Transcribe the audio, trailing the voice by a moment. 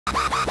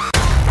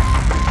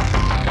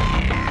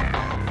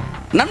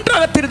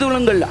நன்றாக தெரிந்து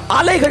கொள்ளுங்கள்,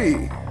 அலைகள்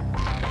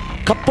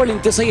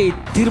கப்பலின் திசையை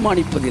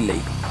தீர்மானிப்பதில்லை,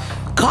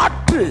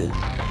 காற்று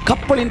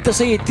கப்பலின்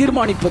திசையை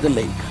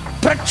தீர்மானிப்பதில்லை,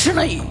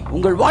 பிரச்சனை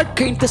உங்கள்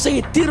வாழ்க்கையின்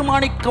திசையை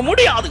தீர்மானிக்க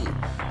முடியாது,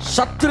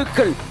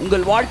 சத்துருக்கள்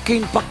உங்கள்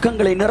வாழ்க்கையின்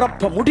பக்கங்களை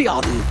நிரப்ப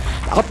முடியாது.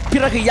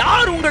 பிறகு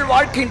யார் உங்கள்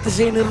வாழ்க்கையின்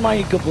திசையை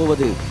நிர்ணயிக்க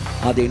போவது?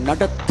 அதை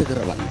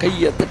நடத்துகிறவன்.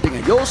 கையை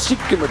தட்டுங்க.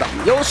 யோசிக்கும் இடம்,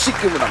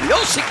 யோசிக்கும் இடம்,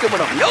 யோசிக்கும்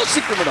இடம்,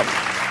 யோசிக்கும் இடம்.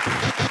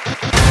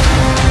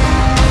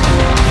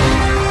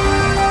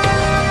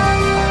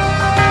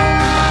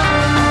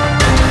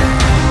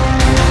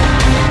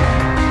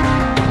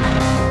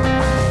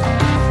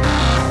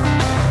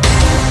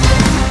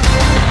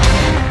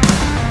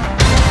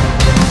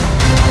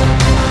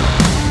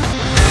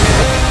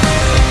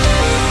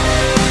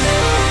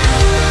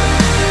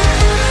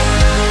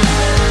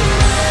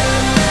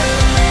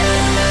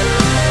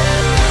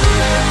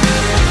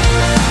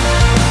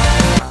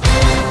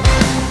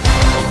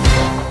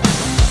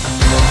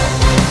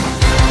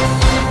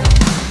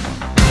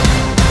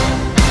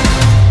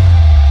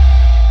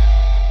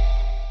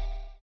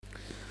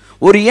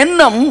 ஒரு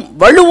எண்ணம்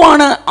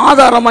வலுவான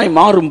ஆதாரமாய்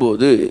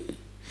மாறும்போது,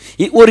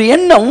 ஒரு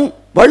எண்ணம்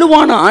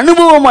வலுவான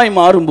அனுபவமாய்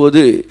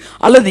மாறும்போது,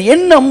 அல்லது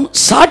எண்ணம்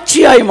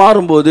சாட்சியாய்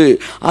மாறும்போது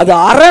அது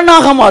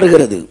அரணாக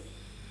மாறுகிறது.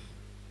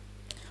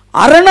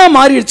 அரணா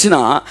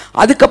மாறிடுச்சுன்னா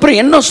அதுக்கப்புறம்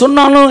என்ன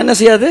சொன்னாலும் என்ன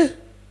செய்யாது?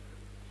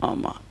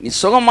 ஆமாம், நீ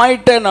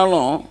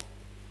சுகமாயிட்டனாலும்.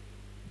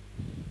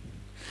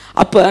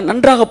 அப்போ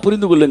நன்றாக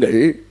புரிந்து கொள்ளுங்கள்,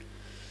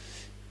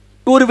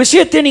 ஒரு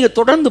விஷயத்தை நீங்கள்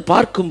தொடர்ந்து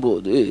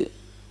பார்க்கும்போது,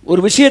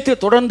 ஒரு விஷயத்தை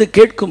தொடர்ந்து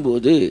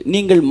கேட்கும்போது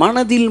நீங்கள்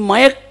மனதில்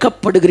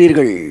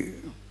மயக்கப்படுகிறீர்கள்.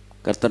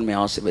 கர்த்தர்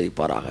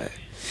ஆசீர்வதிப்பாராக.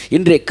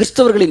 இன்றைய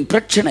கிறிஸ்தவர்களின்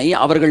பிரச்சனை,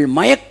 அவர்கள்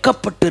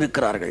மயக்கப்பட்டு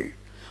இருக்கிறார்கள்.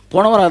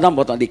 போனவராக தான்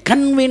பார்த்தோம், தி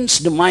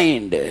கன்வின்ஸ்டு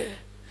மைண்ட்,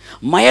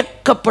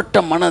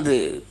 மயக்கப்பட்ட மனது,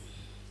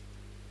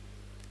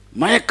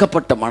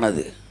 மயக்கப்பட்ட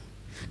மனது.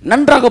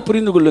 நன்றாக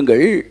புரிந்து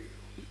கொள்ளுங்கள்,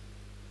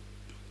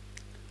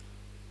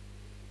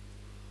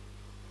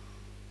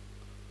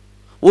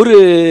 ஒரு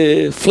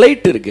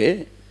ஃப்ளைட் இருக்கு,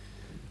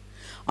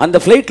 அந்த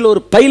ஃப்ளைட்டில்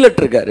ஒரு பைலட்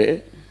இருக்கார்,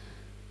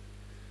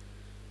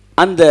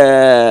 அந்த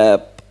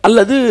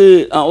அல்லது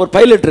ஒரு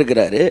பைலட்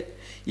இருக்கிறாரு.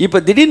 இப்போ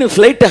திடீர்னு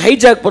ஃப்ளைட்டை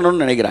ஹைஜாக்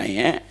பண்ணணும்னு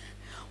நினைக்கிறாங்க.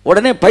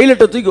 உடனே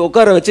பைலட்டை தூக்கி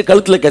உட்கார வச்சு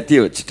கழுத்தில்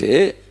கத்தியை வச்சுட்டு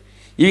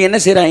இவங்க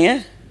என்ன செய்கிறாங்க?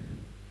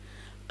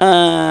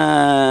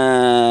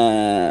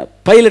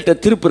 பைலட்டை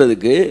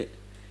திருப்புறதுக்கு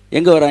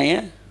எங்கே வராங்க?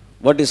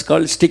 வாட் இஸ்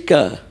கால்ட்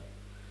ஸ்டிக்கா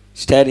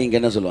ஸ்டேரிங்,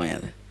 என்ன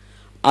சொல்லுவாங்க,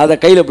 அதை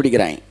கையில்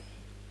பிடிக்கிறாங்க.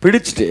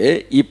 பிடிச்சிட்டு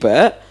இப்போ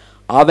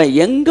அவன்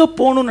எங்கே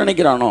போகணுன்னு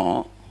நினைக்கிறானோ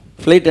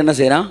ஃப்ளைட் என்ன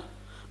செய்கிறான்?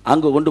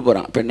 அங்கே கொண்டு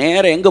போகிறான். இப்போ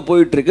நேராக எங்கே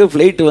போயிட்டுருக்கு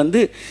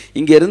ஃப்ளைட்டு?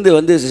 இங்கேருந்து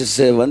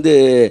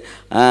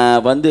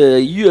வந்து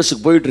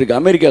யூஎஸ்க்கு போயிட்டுருக்கு,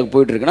 அமெரிக்காவுக்கு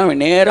போயிட்டுருக்குன்னா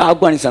அவன் நேராக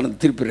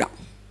ஆப்கானிஸ்தானத்துக்கு திருப்பிடுறான்.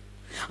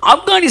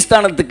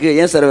 ஆப்கானிஸ்தானத்துக்கு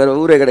ஏன் சார் வேறு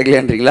ஊரே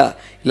கிடைக்கலன்றீங்களா?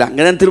 இல்லை,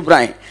 அங்கே தான்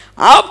திருப்புறாங்க.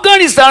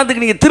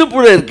 ஆப்கானிஸ்தானத்துக்கு நீங்கள்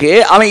திருப்புறதுக்கு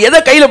அவன்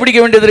எதை கையில்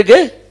பிடிக்க வேண்டியது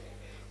இருக்குது?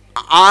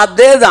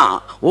 அதே தான்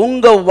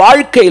உங்கள்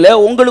வாழ்க்கையில்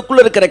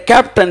உங்களுக்குள்ள இருக்கிற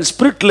கேப்டன்,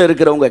 ஸ்பிரிட்டில்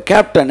இருக்கிற உங்கள்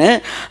கேப்டனு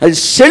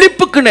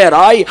செழிப்புக்கு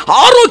நேராய்,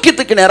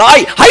 ஆரோக்கியத்துக்கு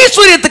நேராய்,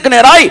 ஐஸ்வர்யத்துக்கு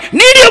நேராய்,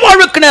 நீடிய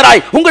வாழ்வுக்கு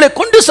நேராய் உங்களை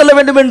கொண்டு செல்ல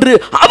வேண்டும் என்று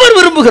அவர்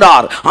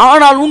விரும்புகிறார்.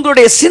 ஆனால்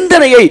உங்களுடைய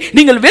சிந்தனையை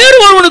நீங்கள் வேறு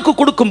ஒருவனுக்கு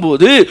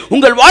கொடுக்கும்போது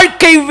உங்கள்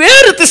வாழ்க்கை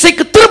வேறு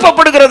திசைக்கு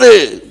திருப்பப்படுகிறது.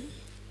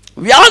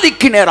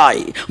 வியாதிக்கு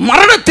நேராய்,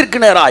 மரணத்திற்கு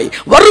நேராய்,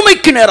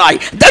 வறுமைக்கு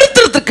நேராய்,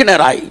 தரித்திரத்திற்கு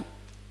நேராய்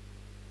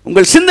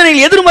உங்கள்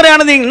சிந்தனையில்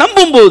எதிர்மறையானதை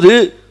நம்பும் போது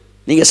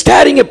நீங்கள்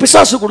ஸ்டேரிங்கை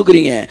பிசாசு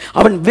கொடுக்குறீங்க,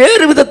 அவன்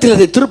வேறு விதத்தில்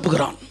அதை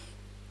திருப்புகிறான்.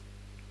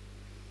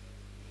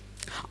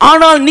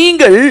 ஆனால்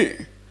நீங்கள்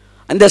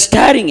அந்த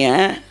ஸ்டேரிங்கை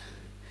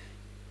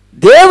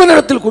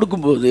தேவனிடத்தில்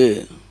கொடுக்கும்போது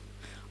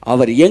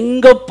அவர்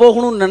எங்கே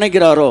போகணும்னு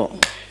நினைக்கிறாரோ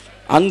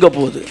அங்கே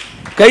போகுது.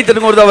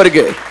 கைத்தட்டுங்க ஒரு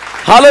அவருக்கு.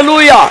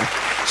 ஹல்லேலூயா.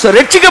 ஸோ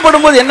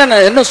ரட்சிக்கப்படும் போது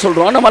என்ன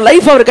சொல்கிறோம்? நம்ம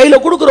லைஃப் அவர்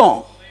கையில் கொடுக்குறோம்,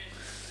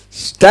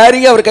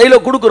 ஸ்டேரிங்கை அவர்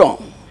கையில் கொடுக்குறோம்.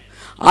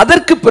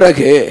 அதற்கு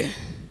பிறகு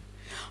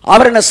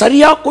அவர் என்னை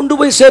சரியாக கொண்டு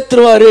போய்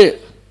சேர்த்துருவார்,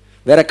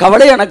 வேற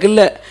கவலை எனக்கு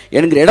இல்லை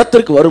என்கிற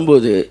இடத்திற்கு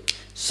வரும்போது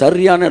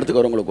சரியான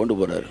இடத்துக்கு அவங்களை கொண்டு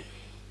போகிறாரு.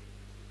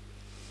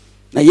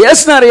 நான்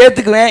ஏசுனாரை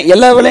ஏற்றுக்குவேன்,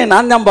 எல்லா வேலையும்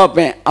நான் தான்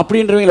பார்ப்பேன்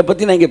அப்படின்றவங்களை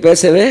பற்றி நான் இங்கே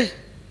பேசவே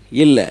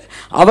இல்லை.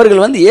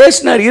 அவர்கள்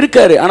ஏசுனார்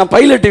இருக்கார், ஆனால்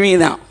பைலட்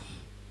இவங்க தான்.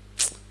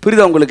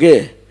 புரியுதா உங்களுக்கு?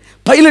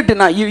 பைலட்டு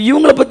நான்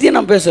இவங்களை பற்றியே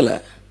நான் பேசலை.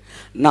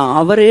 நான்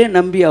அவரே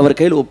நம்பி அவர்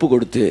கையில் ஒப்பு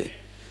கொடுத்து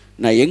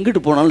நான்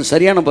எங்கிட்டு போனாலும்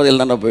சரியான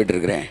பதில் தான் நான்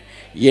போயிட்டுருக்கிறேன்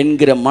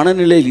என்கிற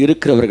மனநிலையில்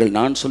இருக்கிறவர்கள்,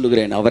 நான்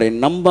சொல்லுகிறேன், அவரை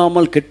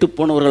நம்பாமல்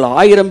கெட்டுப்போனவர்கள்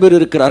 1000 பேர்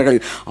இருக்கிறார்கள்.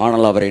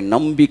 ஆனால் அவரை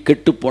நம்பி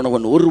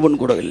கெட்டுப்போனவன் ஒருவன்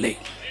கூட இல்லை,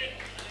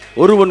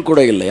 ஒருவன்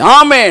கூட இல்லை.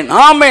 ஆமேன்,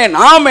 ஆமேன்,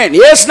 ஆமேன்.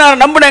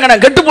 ஏசுனார் நம்பினேங்க,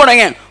 நான் கெட்டு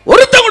போனேங்க,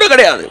 ஒருத்தன் கூட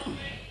கிடையாது.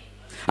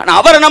 ஆனால்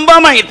அவரை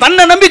நம்பாம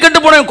தன்னை நம்பி கெட்டு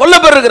போனவன்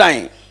கொல்ல பேர்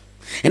இருக்கிறாங்க.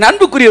 என்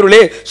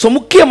அன்புக்குரியவர்களே, ஸோ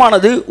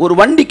முக்கியமானது ஒரு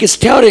வண்டிக்கு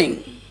ஸ்டியரிங்,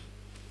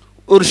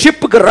 ஒரு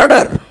ஷிப்புக்கு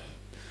ரடர்,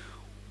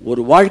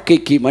 ஒரு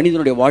வாழ்க்கைக்கு,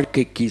 மனிதனுடைய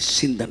வாழ்க்கைக்கு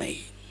சிந்தனை.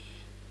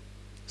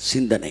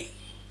 சிந்தனை,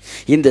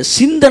 இந்த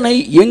சிந்தனை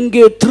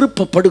எங்கே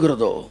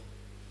திருப்பப்படுகிறதோ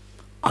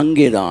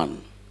அங்கேதான்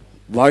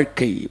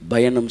வாழ்க்கை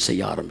பயணம்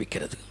செய்ய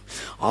ஆரம்பிக்கிறது.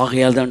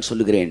 ஆகையால் தான்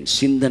சொல்லுகிறேன்,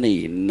 சிந்தனை,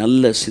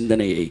 நல்ல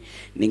சிந்தனையை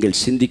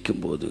நீங்கள்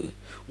சிந்திக்கும் போது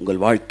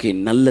உங்கள் வாழ்க்கை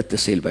நல்ல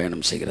திசையில்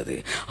பயணம் செய்கிறது.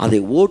 அதை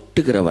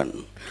ஓட்டுகிறவன்,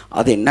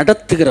 அதை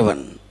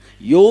நடத்துகிறவன்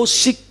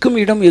யோசிக்கும்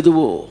இடம்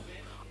எதுவோ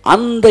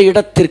அந்த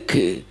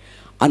இடத்திற்கு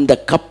அந்த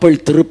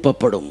கப்பல்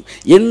திருப்பப்படும்.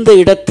 எந்த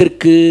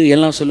இடத்திற்கு?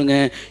 எல்லாம் சொல்லுங்க,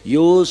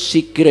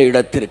 யோசிக்கிற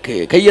இடத்திற்கு.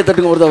 கையை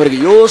தட்டுங்க ஒரு அவருக்கு.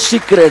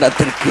 யோசிக்கிற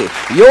இடத்திற்கு,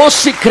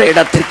 யோசிக்கிற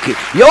இடத்திற்கு,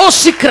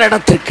 யோசிக்கிற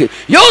இடத்திற்கு,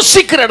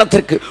 யோசிக்கிற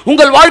இடத்திற்கு.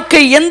 உங்கள்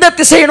வாழ்க்கை எந்த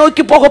திசையை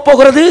நோக்கி போக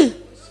போகிறது?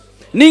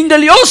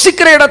 நீங்கள்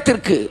யோசிக்கிற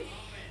இடத்திற்கு.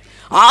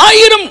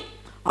 1000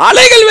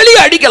 அலைகள் வெளியே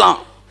அடிக்கலாம்,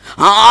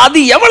 அது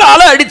எவ்வளவு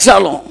அலை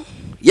அடித்தாலும்,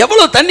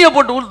 எவ்வளவு தண்ணியை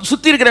போட்டு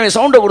சுற்றி இருக்கிறவன்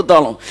சவுண்டை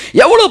கொடுத்தாலும்,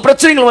 எவ்வளவு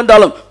பிரச்சனைகள்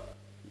வந்தாலும்,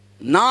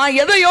 நான்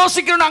எதை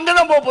யோசிக்கணும்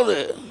அங்கதான் போகுது.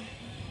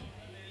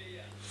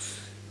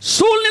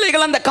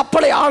 சூழ்நிலைகள் அந்த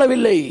கப்பலை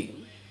ஆளவில்லை.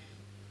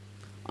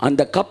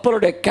 அந்த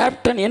கப்பலுடைய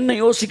கேப்டன் என்ன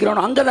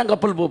யோசிக்கிறானோ அங்கதான்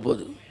கப்பல்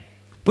போகுது.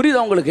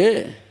 புரியுதா உங்களுக்கு?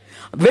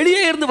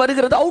 வெளியே இருந்து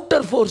வருகிறது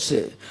அவுட்டர் ஃபோர்ஸ்.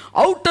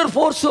 அவுட்டர்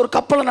ஃபோர்ஸ் ஒரு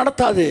கப்பலை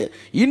நடத்தாது.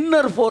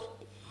 Inner force,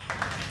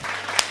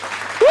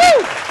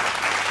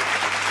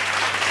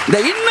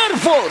 the inner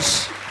force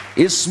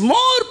is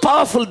more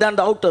powerful than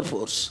the outer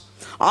force.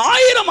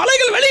 1000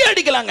 அலைகள் வெளியே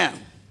அடிக்கலாங்க.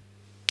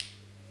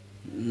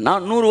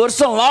 நான் 100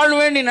 வருஷம்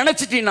வாழ்வேன் நீ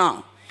நினைச்சிட்டீனா,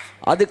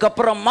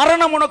 அதுக்கப்புறம்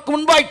மரணம் உனக்கு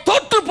முன்பாய்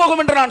தோற்று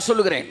போகும் என்று நான்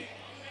சொல்லுகிறேன்.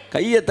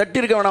 கையை தட்டி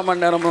இருக்க வேணாமா?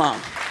 நேரம்லாம்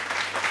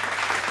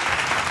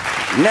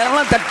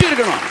தட்டி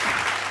இருக்கணும்.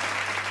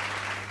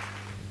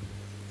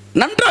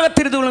 நன்றாக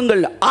தெரிந்து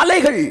கொள்ளுங்கள்,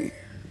 அலைகள்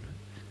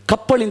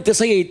கப்பலின்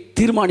திசையை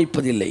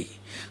தீர்மானிப்பதில்லை.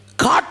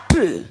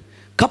 காற்று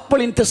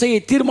கப்பலின் திசையை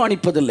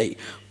தீர்மானிப்பதில்லை.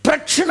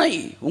 பிரச்சனை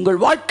உங்கள்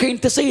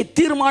வாழ்க்கையின் திசையை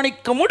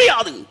தீர்மானிக்க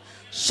முடியாது.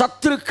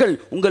 சத்துருக்கள்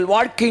உங்கள்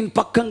வாழ்க்கையின்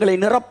பக்கங்களை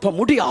நிரப்ப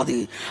முடியாது.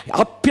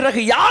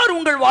 அப்பிறகு யார்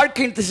உங்கள்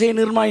வாழ்க்கையின் திசையை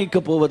நிர்ணயிக்க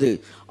போவது?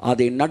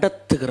 அதை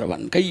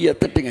நடத்துகிறவன். கையை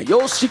தட்டுங்க.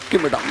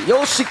 யோசிக்கும் இடம்,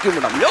 யோசிக்கும்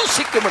இடம்,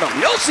 யோசிக்கும் இடம்,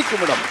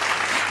 யோசிக்கும் இடம்.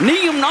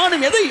 நீயும்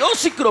நானும் எதை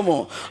யோசிக்கிறோமோ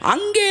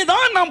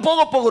அங்கேதான் நாம் போக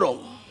போகிறோம்.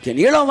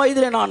 என் இளம்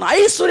வயதிலே நான்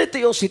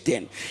ஐஸ்வர்யத்தை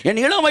யோசித்தேன். என்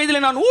இளம் வயதிலே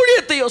நான்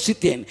ஊழியத்தை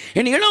யோசித்தேன்.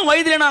 என் இளம்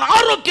வயதிலே நான்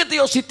ஆரோக்கியத்தை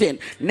யோசித்தேன்.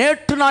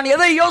 நேற்று நான்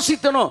எதை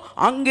யோசித்தனோ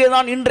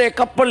அங்கேதான் இன்றைய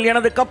கப்பல்,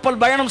 எனது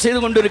கப்பல் பயணம்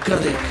செய்து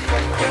கொண்டிருக்கிறது.